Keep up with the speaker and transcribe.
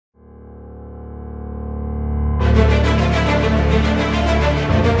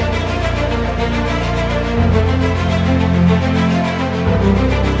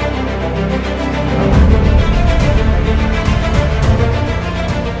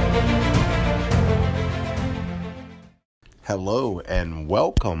Hello and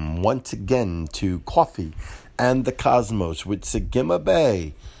welcome once again to Coffee and the Cosmos with Sagima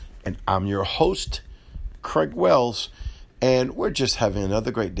Bay. And I'm your host, Craig Wells, and we're just having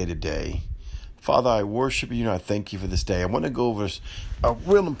another great day today. Father, I worship you and I thank you for this day. I want to go over a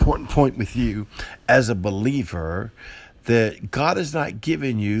real important point with you as a believer, that God has not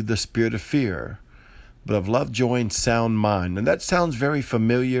given you the spirit of fear, but of love, joy, and sound mind. And that sounds very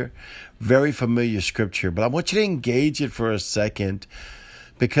familiar scripture, but I want you to engage it for a second,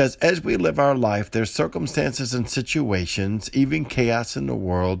 because as we live our life, there's circumstances and situations, even chaos in the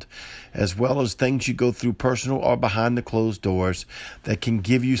world, as well as things you go through personal or behind the closed doors, that can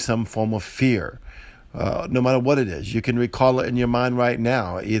give you some form of fear. No matter what it is, you can recall it in your mind right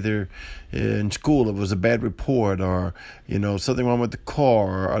now. Either in school it was a bad report, or something wrong with the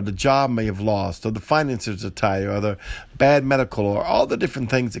car, or the job may have lost, or the finances are tight, or the bad medical, or all the different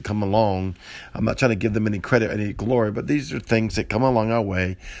things that come along. I'm not trying to give them any credit, any glory, but these are things that come along our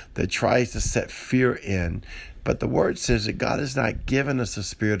way that tries to set fear in. But the word says that God has not given us a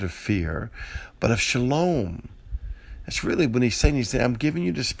spirit of fear, but of shalom. That's really when he's saying, I'm giving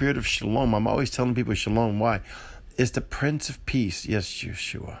you the spirit of shalom. I'm always telling people shalom. Why? It's the Prince of Peace. Yes,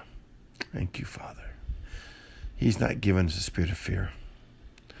 Yeshua. Thank you, Father. He's not giving us a spirit of fear.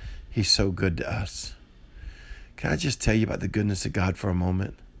 He's so good to us. Can I just tell you about the goodness of God for a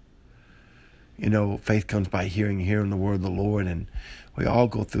moment? Faith comes by hearing the word of the Lord, and we all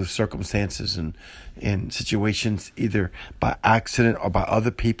go through circumstances and situations, either by accident or by other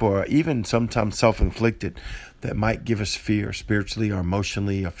people, or even sometimes self-inflicted, that might give us fear spiritually or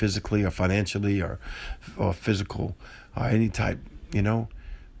emotionally or physically or financially or physical or any type,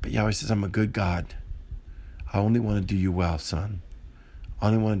 But Yahweh says, I'm a good God. I only want to do you well, son. I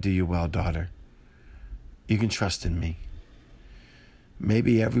only want to do you well, daughter. You can trust in me.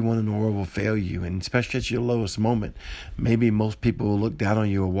 Maybe everyone in the world will fail you, and especially at your lowest moment. Maybe most people will look down on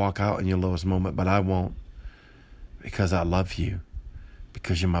you or walk out in your lowest moment, but I won't, because I love you,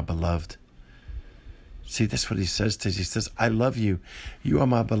 because you're my beloved. See, that's what he says to us. He says, I love you. You are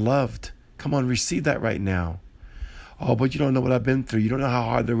my beloved. Come on, receive that right now. Oh, but you don't know what I've been through. You don't know how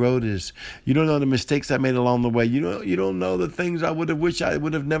hard the road is. You don't know the mistakes I made along the way. You don't know the things I would have wished I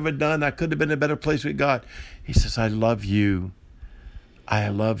would have never done. I could have been in a better place with God. He says, I love you. I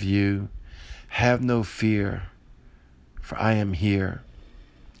love you. Have no fear, for I am here.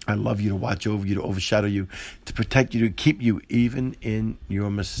 I love you, to watch over you, to overshadow you, to protect you, to keep you even in your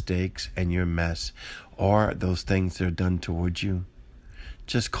mistakes and your mess, or those things that are done towards you.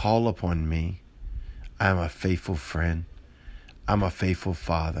 Just call upon me. I'm a faithful friend. I'm a faithful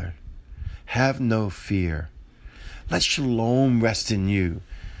father. Have no fear. Let shalom rest in you.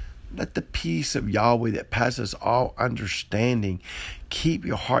 Let the peace of Yahweh that passes all understanding keep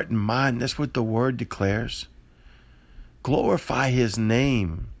your heart and mind. That's what the word declares. Glorify his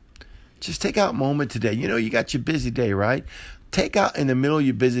name. Just take out a moment today. You got your busy day, right? Take out in the middle of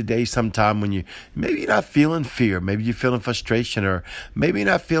your busy day sometime when maybe you're not feeling fear. Maybe you're feeling frustration, or maybe you're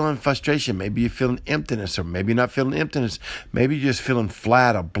not feeling frustration. Maybe you're feeling emptiness, or maybe you're not feeling emptiness. Maybe you're just feeling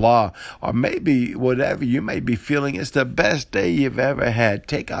flat or blah, or maybe whatever you may be feeling, it's the best day you've ever had.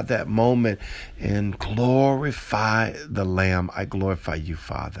 Take out that moment and glorify the Lamb. I glorify you,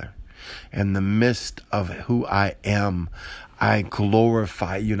 Father. In the midst of who I am, I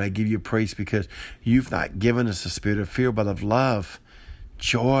glorify you and I give you praise, because you've not given us a spirit of fear, but of love,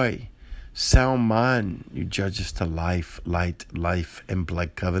 joy, sound mind. You judge us to life, light, life, and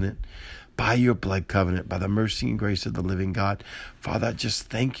blood covenant. By your blood covenant, by the mercy and grace of the living God. Father, I just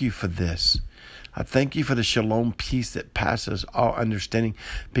thank you for this. I thank you for the shalom peace that passes all understanding,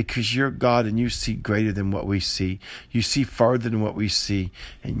 because you're God and you see greater than what we see. You see farther than what we see,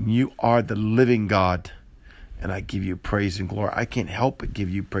 and you are the living God. And I give you praise and glory. I can't help but give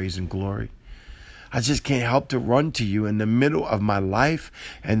you praise and glory. I just can't help to run to you in the middle of my life,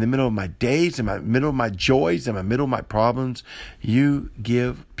 in the middle of my days, in the middle of my joys, in the middle of my problems. You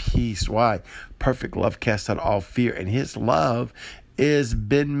give peace. Why? Perfect love casts out all fear, and his love is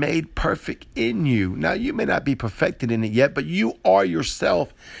been made perfect in you. Now, you may not be perfected in it yet, but you are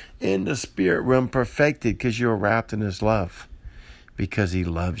yourself in the spirit realm perfected, because you're wrapped in his love, because he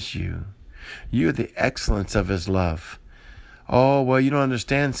loves you. You're the excellence of his love. Oh, well, you don't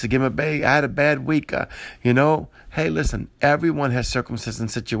understand, Sagima Bay. I had a bad week. Hey, listen, everyone has circumstances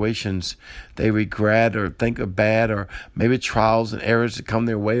and situations they regret or think are bad, or maybe trials and errors that come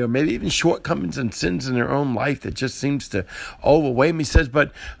their way, or maybe even shortcomings and sins in their own life that just seems to overweigh me. He says,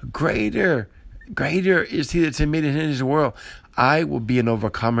 but greater is he that's in me than in his world. I will be an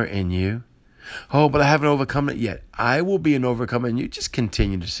overcomer in you. Oh, but I haven't overcome it yet. I will be an overcomer in you. Just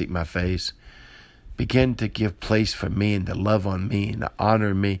continue to seek my face. Begin to give place for me and to love on me and to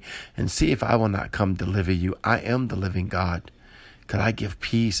honor me and see if I will not come deliver you. I am the living God. Could I give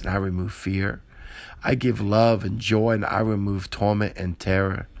peace and I remove fear? I give love and joy and I remove torment and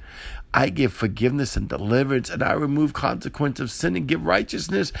terror. I give forgiveness and deliverance and I remove consequence of sin and give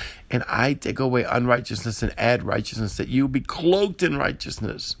righteousness and I take away unrighteousness and add righteousness, that you will be cloaked in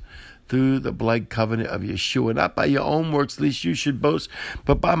righteousness through the blood covenant of Yeshua, not by your own works, lest you should boast,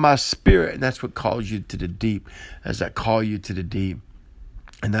 but by my Spirit. And that's what calls you to the deep, as I call you to the deep.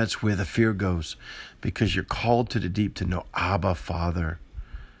 And that's where the fear goes, because you're called to the deep to know Abba, Father.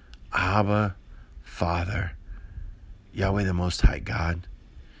 Abba, Father. Yahweh, the Most High God.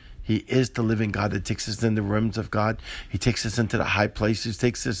 He is the living God that takes us in the realms of God. He takes us into the high places,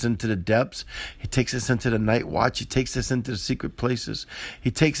 takes us into the depths. He takes us into the night watch. He takes us into the secret places.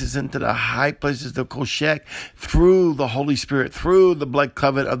 He takes us into the high places, the Koshek, through the Holy Spirit, through the blood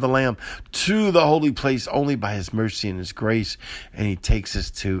covenant of the Lamb, to the holy place only by His mercy and His grace. And He takes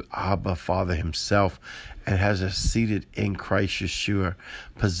us to Abba, Father Himself, and has us seated in Christ Yeshua,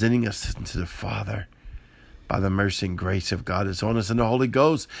 presenting us into the Father. By the mercy and grace of God is on us, and the Holy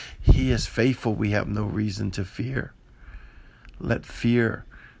Ghost, He is faithful. We have no reason to fear. Let fear,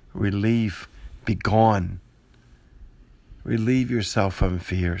 relief be gone. Relieve yourself from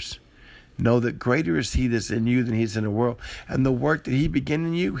fears. Know that greater is He that's in you than He is in the world. And the work that He began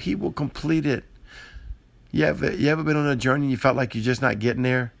in you, He will complete it. You ever been on a journey and you felt like you're just not getting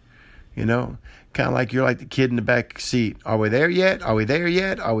there? You know, kind of like you're like the kid in the back seat. Are we there yet? Are we there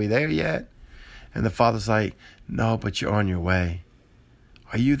yet? Are we there yet? And the Father's like, no, but you're on your way.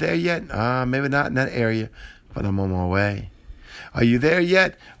 Are you there yet? Maybe not in that area, but I'm on my way. Are you there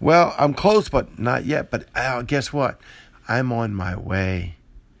yet? Well, I'm close, but not yet. But guess what? I'm on my way.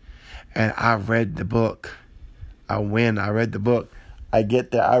 And I read the book. I read the book. I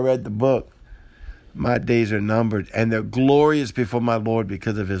get there. I read the book. My days are numbered, and they're glorious before my Lord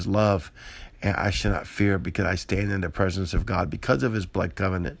because of His love. And I shall not fear, because I stand in the presence of God because of His blood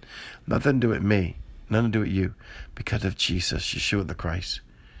covenant. Nothing to do with me. Nothing to do with you. Because of Jesus, Yeshua the Christ.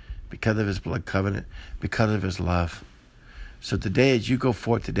 Because of His blood covenant. Because of His love. So today, as you go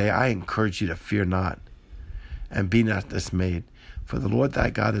forth today, I encourage you to fear not. And be not dismayed. For the Lord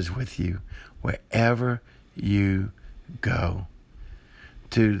thy God is with you wherever you go.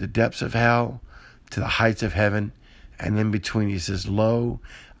 To the depths of hell, to the heights of heaven, and in between. He says, lo,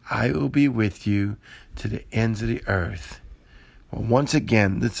 I will be with you to the ends of the earth. Well, once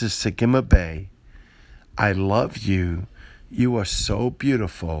again, this is Sekima Bay. I love you. You are so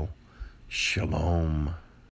beautiful. Shalom.